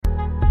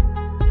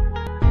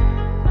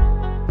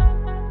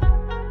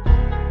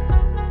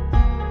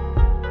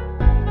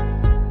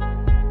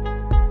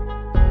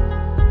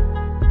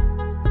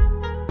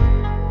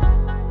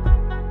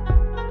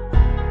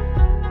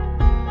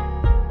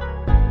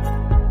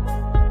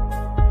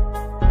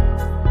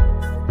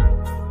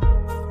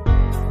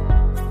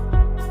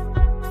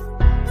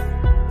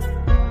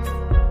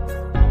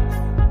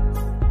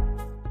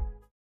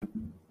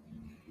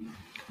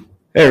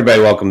Hey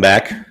everybody, welcome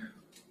back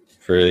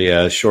for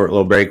the short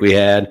little break we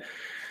had.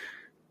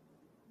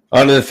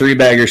 On to the Three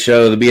Bagger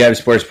Show, the Beehive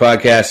Sports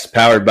Podcast,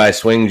 powered by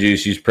Swing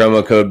Juice. Use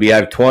promo code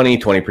Beehive20,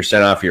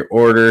 20% off your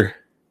order.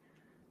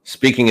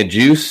 Speaking of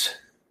juice,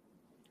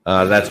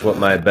 that's what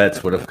my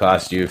bets would have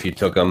cost you if you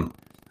took them.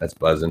 That's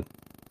buzzing.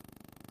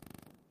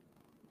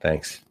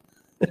 Thanks.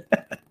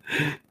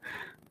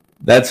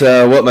 That's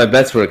what my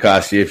bets would have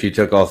cost you if you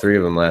took all three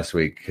of them last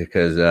week,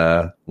 because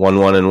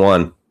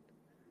 1-1-1.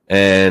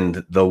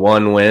 And the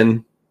one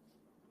win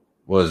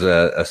was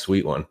a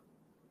sweet one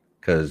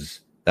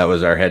because that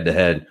was our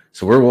head-to-head.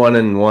 So we're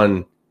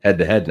 1-1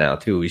 head-to-head now,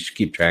 too. We should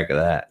keep track of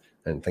that.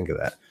 I didn't think of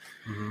that.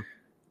 Mm-hmm.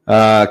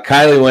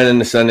 Kylie went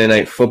into Sunday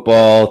Night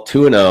Football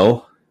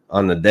 2-0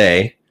 on the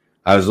day.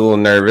 I was a little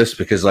nervous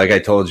because, like I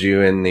told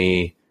you in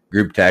the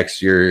group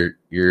text, your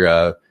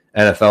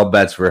NFL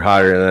bets were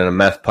hotter than a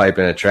meth pipe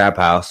in a trap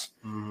house.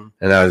 Mm-hmm.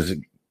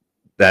 And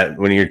that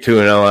when you're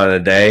 2-0 on a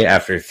day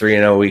after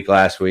 3-0 week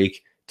last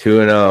week,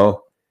 2-0,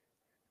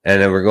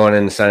 and then we're going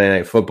into Sunday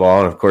Night Football,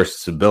 and of course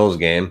it's a Bills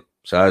game,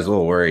 so I was a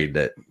little worried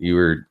that you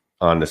were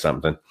on to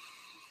something.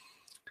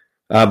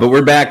 But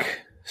we're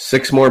back.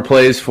 6 more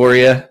plays for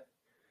you,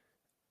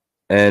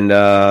 and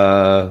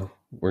we're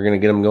going to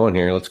get them going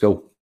here. Let's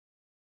go.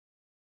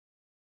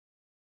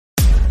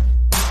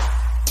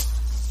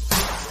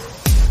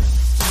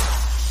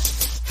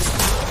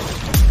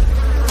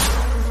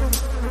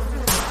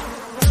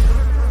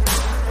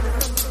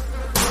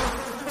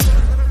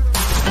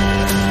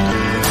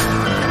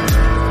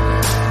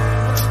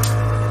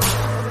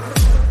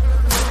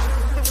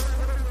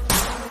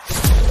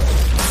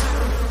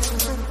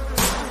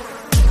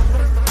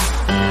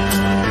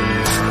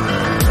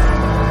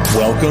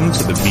 Welcome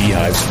to the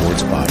Beehive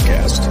Sports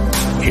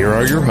Podcast. Here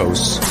are your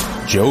hosts,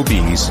 Joe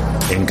Bees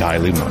and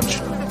Kylie Munch.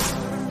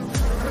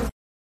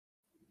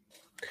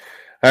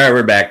 All right,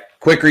 we're back.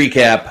 Quick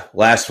recap.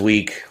 Last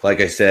week,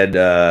 like I said,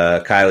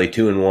 Kylie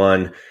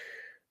 2-1.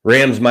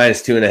 Rams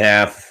minus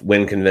 2.5,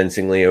 win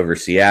convincingly over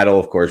Seattle.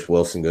 Of course,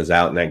 Wilson goes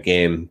out in that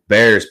game.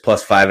 Bears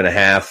plus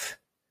 5.5.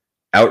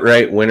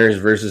 Outright winners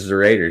versus the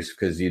Raiders,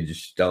 because you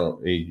just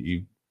don't.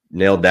 You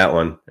nailed that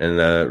one. And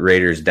the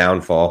Raiders'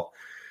 downfall.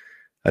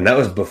 And that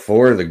was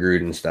before the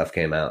Gruden stuff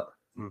came out.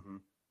 Mm-hmm.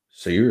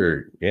 So you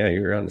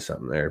were onto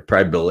something there.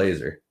 Probably Bill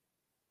Lazor.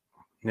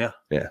 Yeah.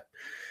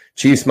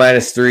 Chiefs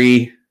minus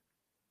 3,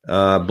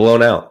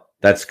 blown out.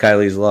 That's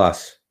Kylie's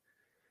loss.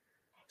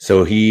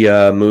 So he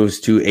moves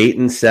to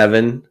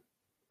 8-7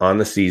 on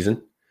the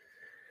season.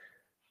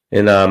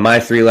 And my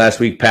 3 last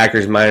week,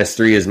 Packers minus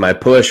 3 is my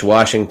push.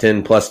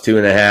 Washington plus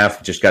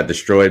 2.5 just got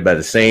destroyed by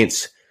the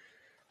Saints.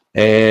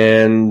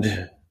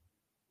 And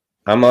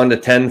I'm on to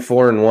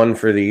 10-4-1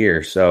 for the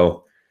year.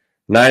 So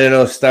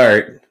 9-0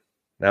 start.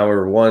 Now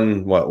we're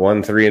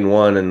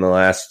 1-3-1 in the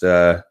last,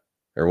 or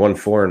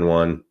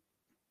 1-4-1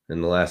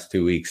 in the last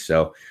 2 weeks.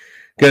 So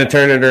going to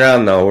turn it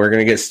around though. We're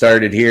going to get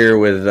started here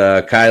with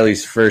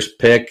Kylie's first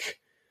pick,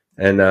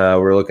 and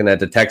we're looking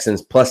at the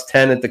Texans plus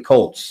 10 at the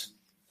Colts.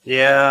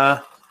 Yeah.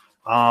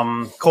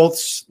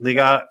 Colts,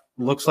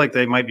 looks like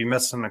they might be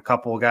missing a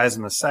couple of guys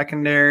in the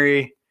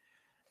secondary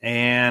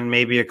and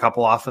maybe a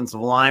couple offensive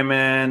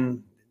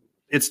linemen.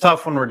 It's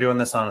tough when we're doing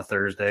this on a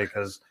Thursday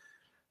because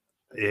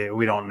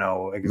we don't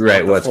know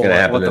exactly what's going to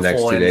happen the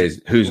next 2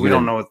 days. We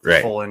don't know what the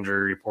full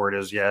injury report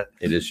is yet.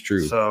 It is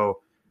true.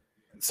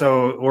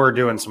 So we're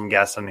doing some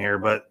guessing here,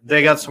 but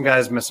they got some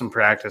guys missing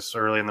practice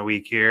early in the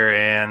week here,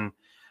 and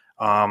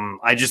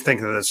I just think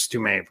that that's too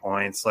many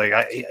points. Like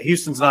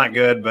Houston's not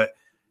good, but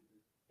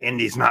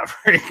Indy's not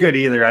very good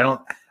either.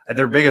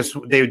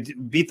 They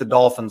beat the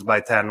Dolphins by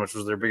 10, which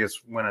was their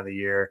biggest win of the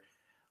year.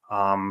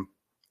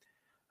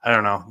 I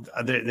don't know.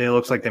 They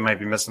looks like they might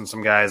be missing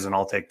some guys, and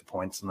I'll take the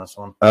points in this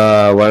one.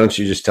 Why don't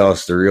you just tell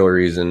us the real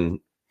reason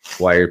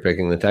why you're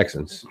picking the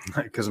Texans?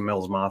 Because of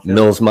Mills Mafia.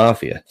 Mills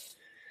Mafia.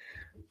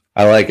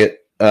 I like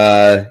it.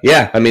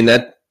 Yeah, I mean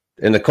that,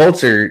 and the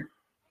Colts are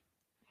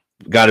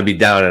got to be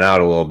down and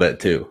out a little bit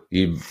too.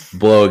 You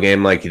blow a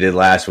game like you did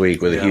last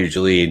week with a huge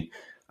lead.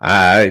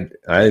 I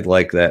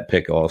like that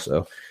pick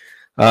also.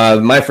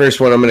 My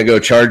first one, I'm going to go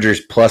Chargers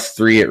plus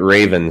 3 at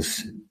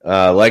Ravens.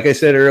 Like I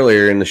said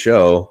earlier in the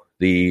show,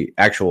 the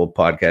actual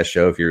podcast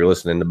show, if you're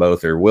listening to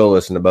both or will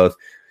listen to both,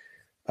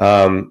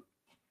 the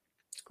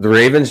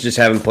Ravens just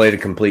haven't played a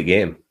complete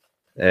game.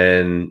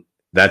 And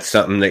that's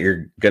something that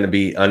you're going to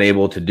be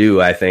unable to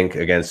do, I think,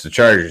 against the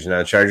Chargers. Now,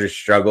 the Chargers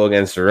struggle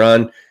against the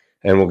run,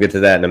 and we'll get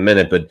to that in a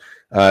minute. But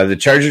the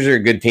Chargers are a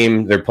good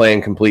team. They're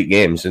playing complete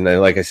games. And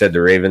like I said,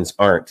 the Ravens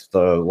aren't.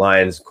 The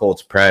Lions,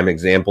 Colts, prime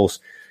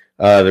examples.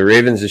 The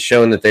Ravens has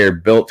shown that they are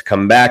built to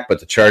come back, but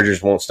the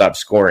Chargers won't stop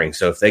scoring.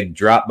 So if they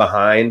drop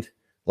behind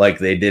like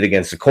they did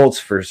against the Colts,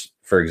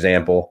 for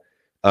example,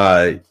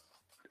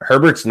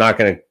 Herbert's not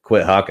going to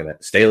quit hucking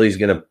it. Staley's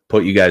going to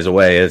put you guys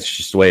away. It's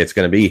just the way it's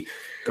going to be.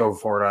 Go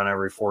for it on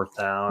every 4th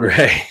down.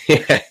 Right.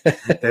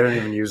 They don't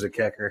even use a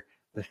kicker.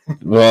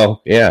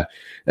 Well, yeah.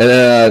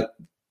 And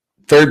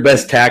third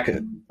best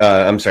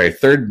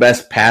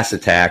pass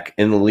attack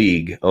in the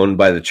league, owned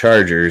by the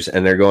Chargers,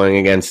 and they're going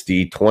against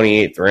the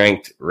 28th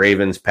ranked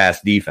Ravens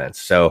pass defense.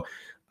 So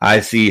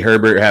I see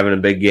Herbert having a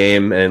big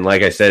game, and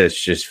like I said,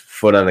 it's just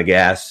foot on the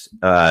gas.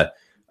 I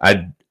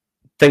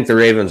think the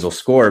Ravens will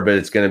score, but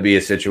it's going to be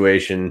a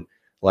situation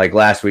like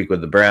last week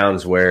with the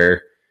Browns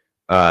where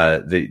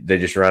they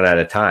just run out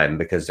of time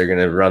because they're going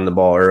to run the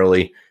ball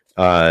early.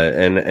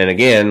 And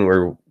again,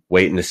 we're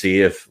waiting to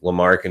see if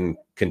Lamar can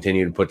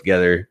continue to put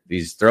together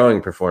these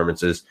throwing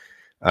performances.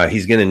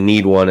 He's going to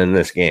need one in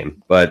this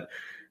game. But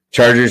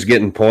Chargers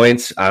getting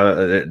points.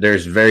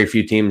 There's very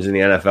few teams in the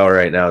NFL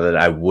right now that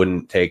I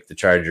wouldn't take the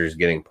Chargers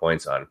getting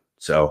points on.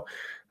 So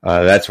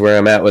that's where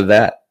I'm at with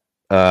that.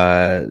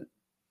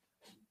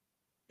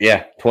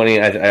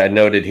 20. I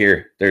noted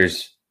here.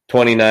 There's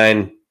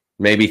 29,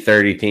 maybe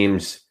 30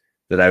 teams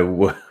that I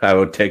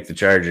would take the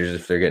Chargers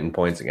if they're getting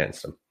points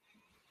against them.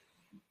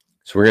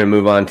 So we're going to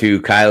move on to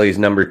Kylie's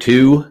number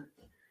 2,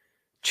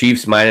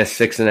 Chiefs minus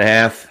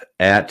 6.5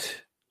 at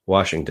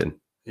Washington.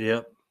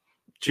 Yep.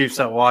 Chiefs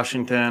at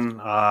Washington.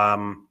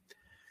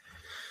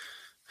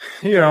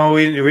 We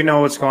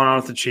know what's going on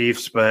with the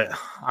Chiefs, but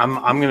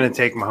I'm going to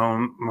take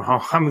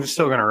Mahomes. I'm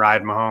still going to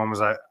ride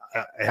Mahomes.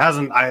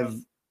 I've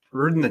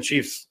ridden the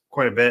Chiefs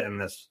quite a bit in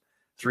this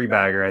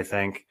 3-bagger, I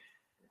think.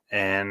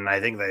 And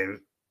I think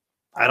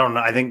I don't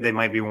know. I think they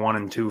might be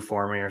 1-2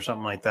 for me or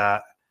something like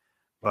that.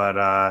 But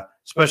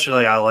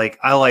especially I'll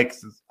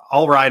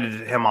ride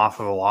him off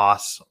of a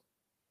loss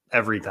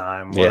every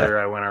time, whether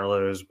I win or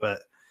lose. But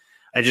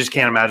I just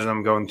can't imagine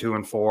them going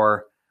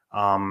 2-4.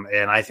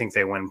 And I think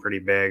they win pretty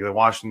big. The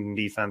Washington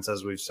defense,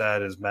 as we've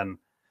said,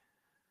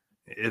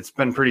 it's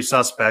been pretty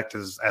suspect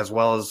as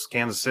well as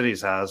Kansas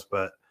City's has.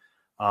 But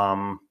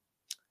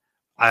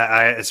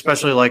I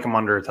especially like them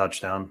under a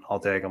touchdown. I'll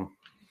take them.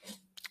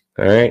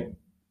 All right.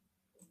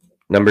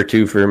 Number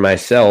 2 for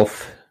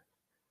myself.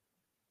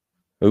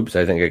 Oops,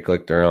 I think I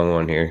clicked the wrong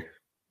one here.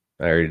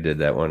 I already did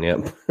that one. Yep.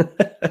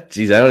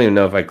 Jeez, I don't even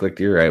know if I clicked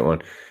your right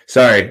one.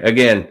 Sorry.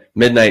 Again,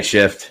 midnight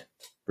shift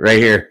right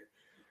here.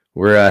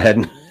 We're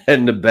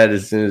heading to bed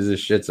as soon as this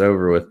shit's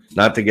over with.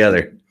 Not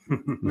together.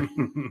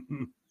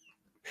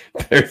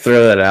 Better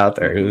throw that out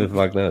there. Who the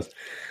fuck knows?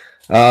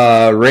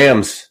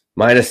 Rams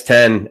minus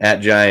 10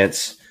 at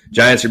Giants.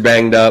 Giants are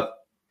banged up.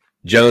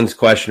 Jones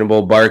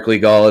questionable. Barkley,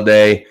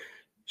 Galladay,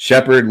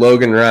 Shepard,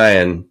 Logan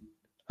Ryan.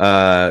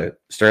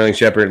 Sterling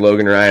Shepard,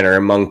 Logan Ryan are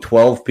among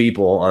 12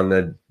 people on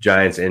the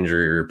Giants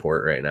injury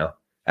report right now.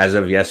 As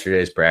of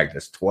yesterday's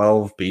practice,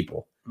 12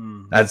 people.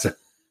 That's a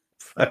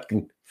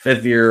fucking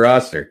 5th-year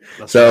roster.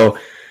 So,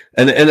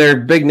 and they're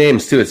big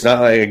names too. It's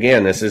not like,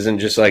 again, this isn't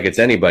just like it's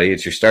anybody.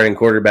 It's your starting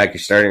quarterback,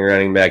 your starting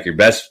running back, your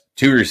best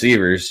 2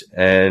 receivers,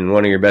 and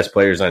one of your best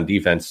players on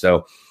defense.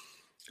 So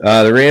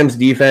the Rams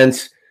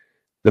defense,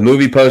 the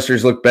movie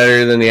posters look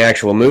better than the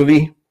actual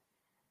movie.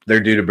 They're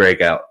due to break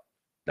out.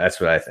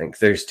 That's what I think.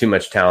 There's too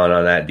much talent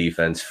on that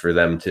defense for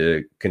them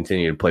to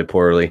continue to play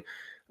poorly.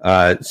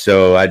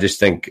 So I just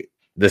think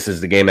this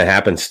is the game that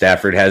happens.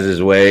 Stafford has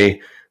his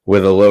way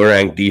with a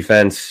low-ranked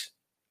defense.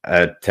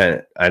 I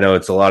know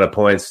it's a lot of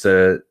points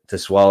to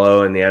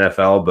swallow in the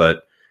NFL,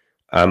 but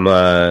I'm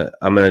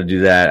going to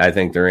do that. I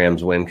think the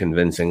Rams win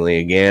convincingly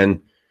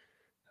again.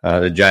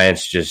 The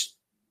Giants just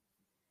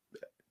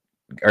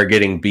are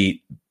getting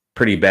beat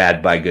pretty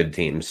bad by good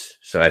teams.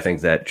 So I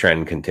think that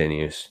trend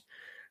continues.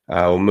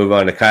 We'll move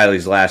on to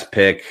Kylie's last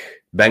pick.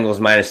 Bengals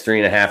minus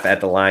 3.5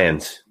 at the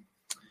Lions.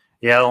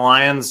 Yeah, the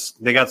Lions,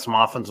 they got some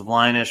offensive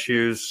line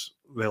issues.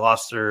 They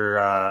lost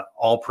their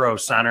all-pro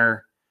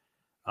center.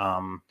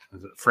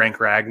 Frank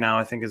Ragnow,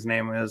 I think his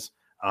name is.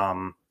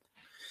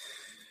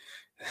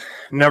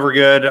 Never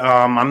good.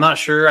 I'm not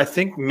sure. I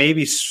think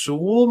maybe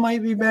Sewell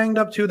might be banged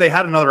up too. They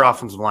had another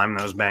offensive lineman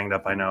that was banged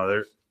up, I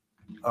know.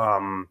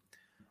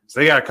 So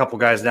they got a couple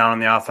guys down on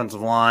the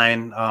offensive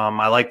line.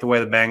 I like the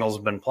way the Bengals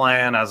have been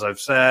playing, as I've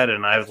said,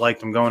 and I've liked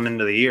them going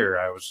into the year.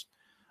 I was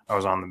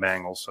on the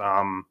Bengals.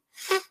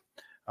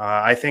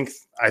 I think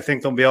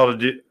they'll be able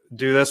to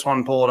do this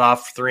one, pull it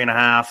off 3.5.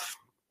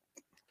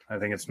 I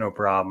think it's no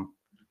problem.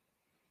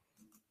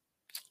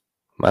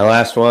 My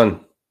last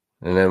one,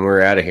 and then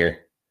we're out of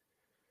here.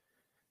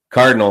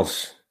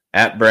 Cardinals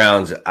at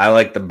Browns. I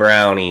like the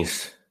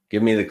Brownies.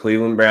 Give me the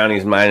Cleveland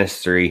Brownies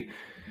minus 3.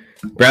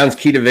 Browns'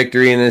 key to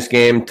victory in this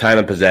game, time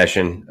of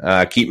possession.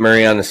 Keep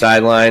Murray on the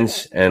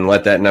sidelines and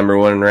let that number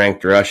 1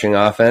 ranked rushing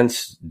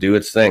offense do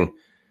its thing.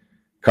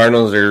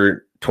 Cardinals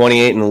are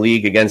 28 in the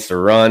league against the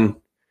run.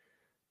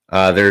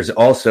 There's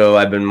also,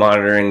 I've been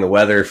monitoring the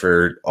weather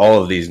for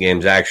all of these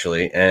games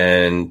actually,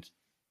 and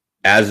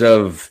as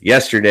of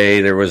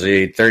yesterday, there was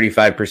a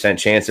 35%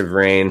 chance of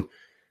rain.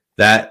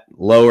 That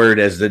lowered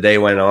as the day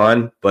went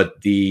on, but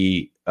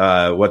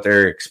what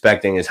they're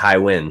expecting is high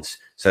winds.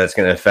 So that's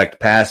going to affect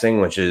passing,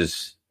 which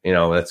is,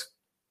 that's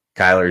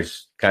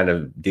Kyler's kind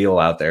of deal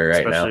out there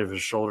right now. Especially if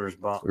his shoulder's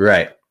bumped.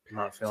 Right.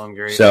 Not feeling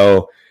great.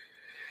 So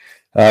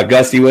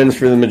gusty winds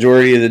for the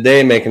majority of the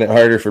day, making it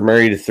harder for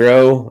Murray to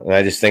throw. And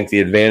I just think the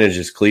advantage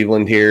is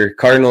Cleveland here.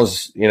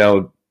 Cardinals,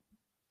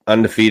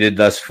 undefeated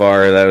thus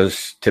far.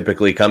 Those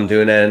typically come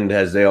to an end,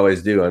 as they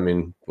always do. I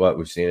mean,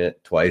 we've seen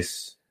it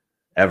twice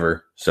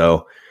ever.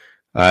 So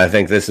I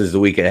think this is the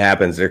week it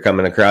happens. They're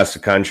coming across the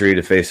country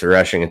to face a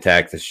rushing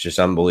attack that's just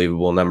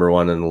unbelievable, number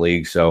one in the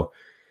league. So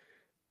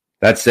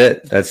that's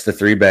it. That's the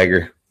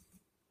three-bagger.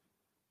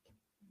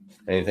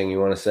 Anything you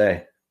want to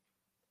say?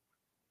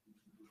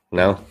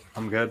 No?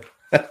 I'm good.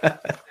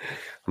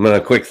 I'm going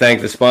to quick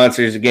thank the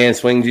sponsors again: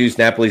 Swing Juice,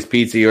 Napoli's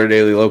Pizza,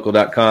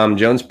 YourDailyLocal.com,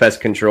 Jones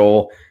Pest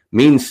Control,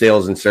 Means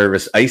Sales and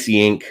Service, Icy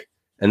Inc.,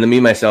 and the Me,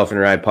 Myself, and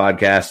Ride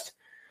podcast.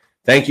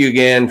 Thank you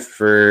again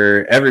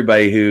for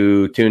everybody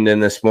who tuned in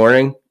this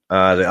morning.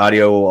 The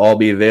audio will all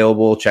be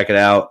available. Check it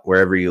out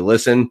wherever you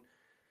listen.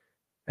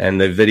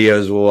 And the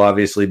videos will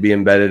obviously be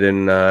embedded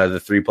in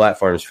the three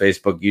platforms: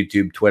 Facebook,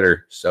 YouTube,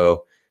 Twitter.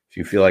 So if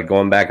you feel like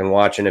going back and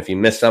watching, if you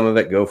missed some of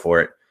it, go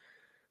for it.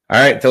 All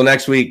right, till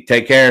next week,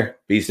 take care.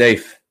 Be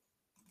safe.